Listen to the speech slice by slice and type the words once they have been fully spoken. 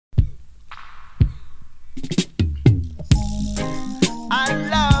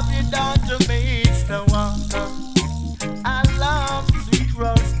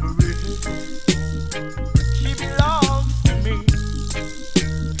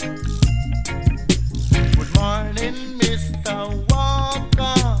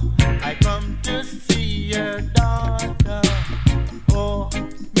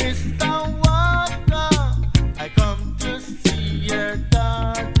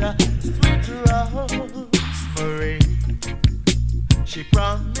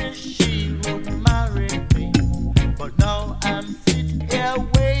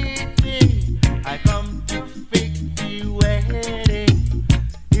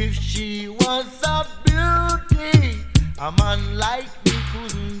She was a beauty, a man like me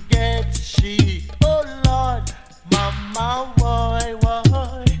couldn't get she. Oh Lord, mama, why,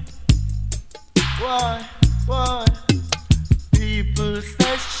 why? People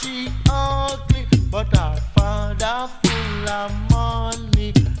say she ugly, but her father full of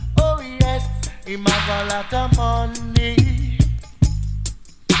money. Oh yes, him have a lot of money.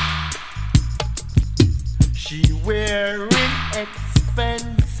 She wearing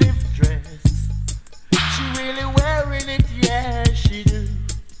expensive dress. She really wearing it, yeah, she do.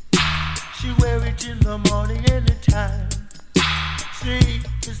 She wear it in the morning anytime. She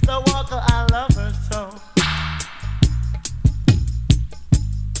is the Walker, I love her so.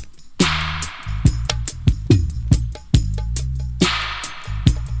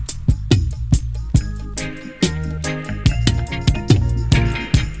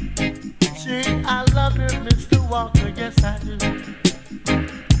 I love you, Mr. Walker, yes I do.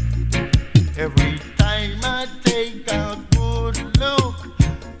 Every time I take a good look,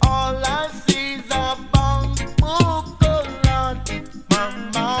 all I see is a bunk book. Oh Lord,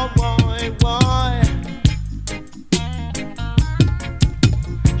 mama, boy.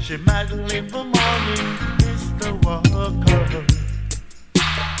 She might live the morning, Mr. Walker.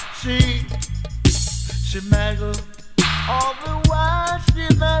 She might all the while, she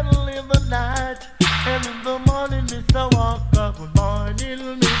might live the night. And in the morning, Mr. Walker, good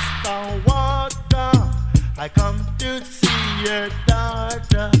morning, Mr. Walker. I come to see your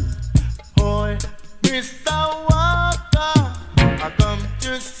daughter. Boy, Mr. Walker, I come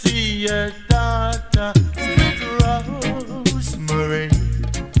to see your daughter. Sweet Rosemary.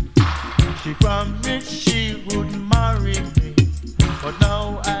 She promised she would marry me, but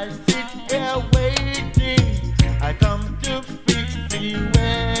now I sit here waiting. I come to fix the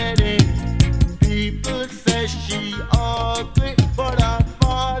wedding. People say she ugly, but her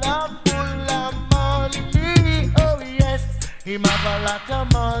father full of money. Oh yes, him have a lot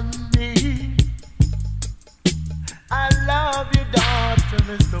of money. I love your daughter,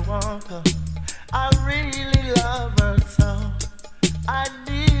 Mr. Walker. I really love her so. I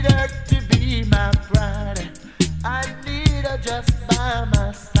need her to be my bride. I need her just by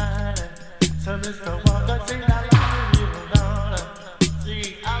my side. So Mr. Walker, sing along.